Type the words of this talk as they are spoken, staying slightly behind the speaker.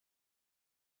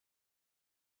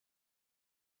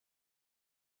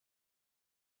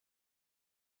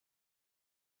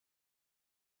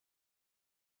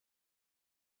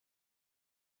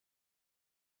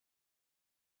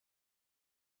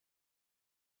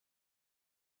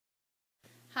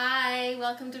Hi,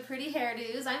 welcome to Pretty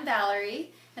Hairdos. I'm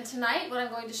Valerie, and tonight what I'm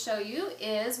going to show you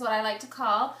is what I like to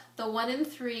call the 1 in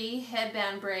 3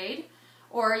 headband braid,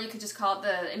 or you could just call it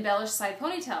the embellished side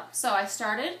ponytail. So I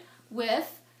started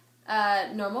with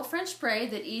a normal French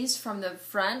braid that eased from the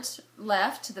front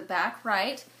left to the back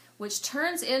right, which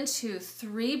turns into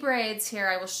 3 braids here.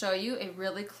 I will show you a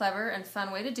really clever and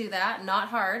fun way to do that, not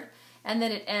hard, and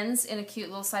then it ends in a cute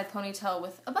little side ponytail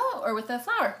with a bow or with a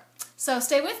flower. So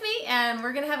stay with me and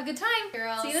we're going to have a good time.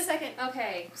 Girls. See you in a second.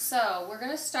 Okay, so we're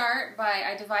going to start by,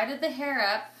 I divided the hair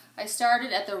up. I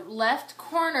started at the left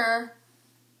corner,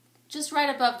 just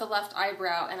right above the left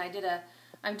eyebrow, and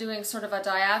I'm doing sort of a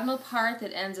diagonal part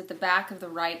that ends at the back of the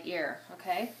right ear,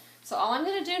 okay? So all I'm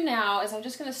going to do now is I'm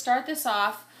just going to start this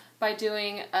off by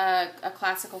doing a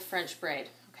classical French braid,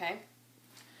 okay?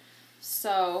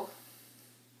 So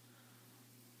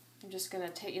I'm just going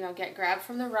to take, grab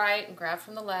from the right and grab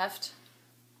from the left.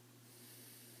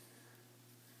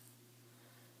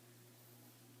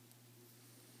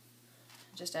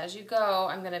 Just as you go,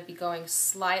 I'm going to be going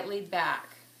slightly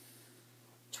back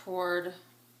toward,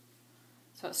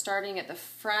 so it's starting at the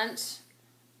front,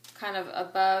 kind of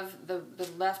above the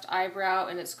left eyebrow,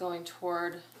 and it's going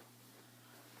toward,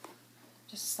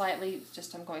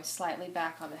 I'm going slightly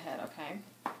back on the head, okay?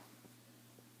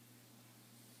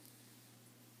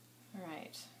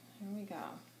 Alright, here we go.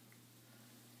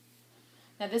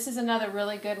 Now this is another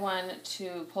really good one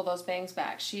to pull those bangs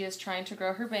back. She is trying to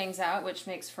grow her bangs out, which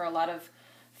makes for a lot of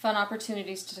fun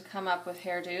opportunities to come up with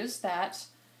hairdos that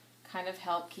kind of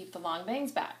help keep the long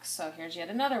bangs back. So here's yet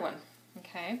another one.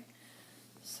 Okay,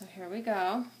 so here we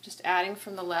go. Just adding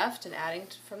from the left and adding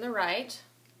from the right.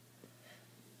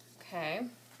 Okay.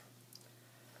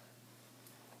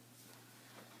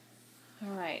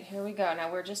 Alright, here we go.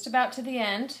 Now we're just about to the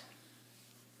end.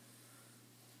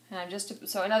 And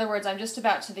so in other words, I'm just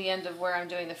about to the end of where I'm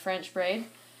doing the French braid.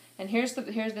 And this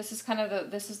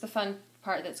is the fun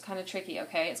part that's kind of tricky,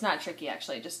 okay? It's not tricky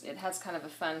actually, it has kind of a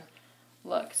fun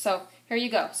look. So here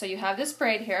you go. So you have this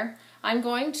braid here. I'm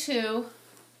going to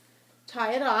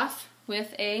tie it off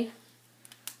with a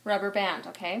rubber band,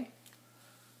 okay?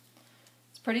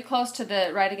 It's pretty close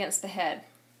to right against the head.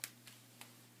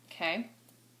 Okay?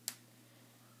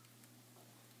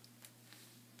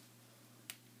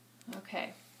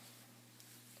 Okay.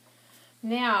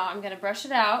 Now I'm going to brush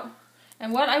it out,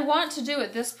 and what I want to do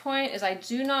at this point is I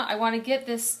want to get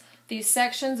these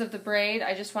sections of the braid,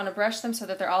 I just want to brush them so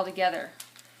that they're all together,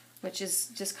 which is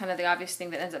just kind of the obvious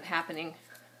thing that ends up happening.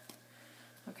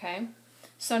 Okay,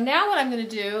 so now what I'm going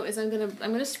to do is I'm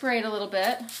going to spray it a little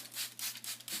bit,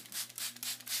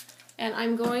 and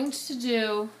I'm going to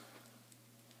do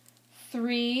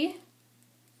 3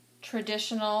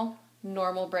 traditional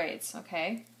normal braids,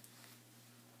 okay?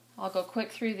 I'll go quick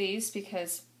through these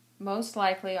because most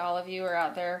likely all of you are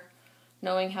out there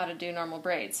knowing how to do normal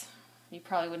braids. You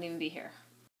probably wouldn't even be here.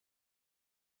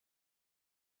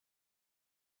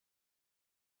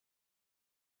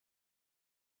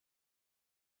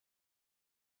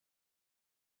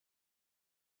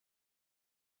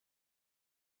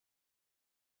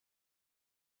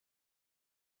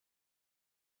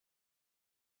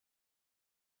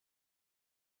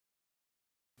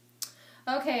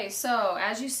 Okay, so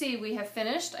as you see, I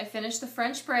finished the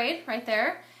French braid right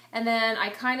there, and then I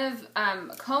kind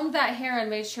of combed that hair and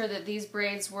made sure that these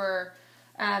braids were,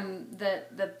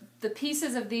 the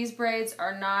pieces of these braids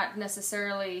are not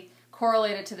necessarily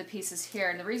correlated to the pieces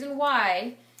here. And the reason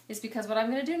why is because what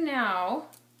I'm going to do now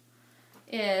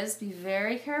is be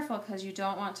very careful because you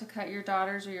don't want to cut your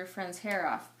daughter's or your friend's hair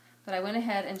off. But I went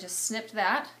ahead and just snipped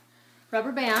that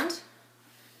rubber band.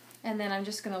 And then I'm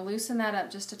just going to loosen that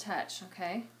up just a touch,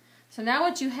 okay? So now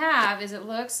what you have is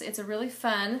it's a really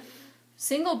fun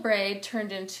single braid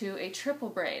turned into a triple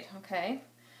braid, okay?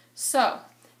 So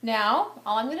now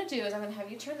all I'm going to do is I'm going to have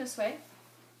you turn this way,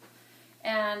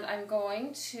 and I'm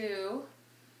going to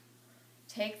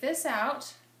take this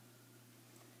out,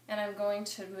 and I'm going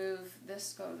to move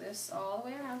this, go this all the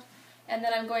way around, and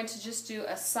then I'm going to just do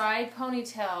a side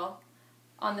ponytail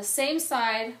on the same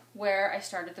side where I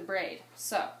started the braid.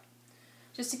 So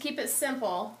just to keep it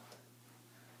simple,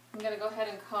 I'm going to go ahead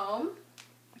and comb.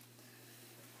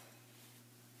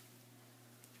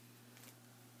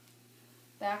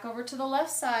 Back over to the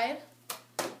left side.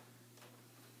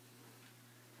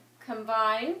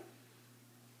 Combine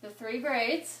the 3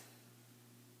 braids.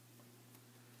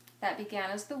 That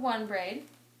began as the 1 braid.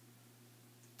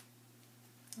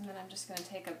 And then I'm just going to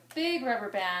take a big rubber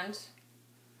band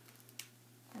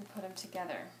and put them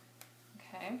together.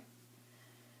 Okay?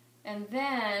 And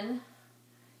then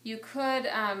you could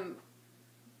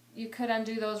you could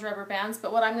undo those rubber bands,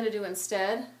 but what I'm going to do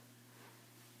instead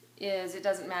is, it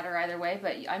doesn't matter either way,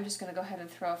 but I'm just going to go ahead and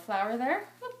throw a flower there.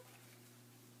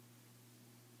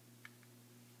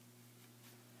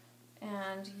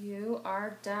 And you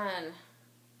are done.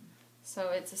 So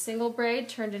it's a single braid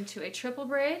turned into a triple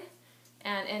braid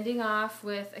and ending off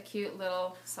with a cute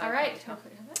little side ponytail.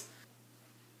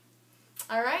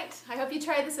 All right, I hope you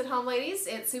try this at home, ladies.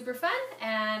 It's super fun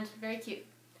and very cute.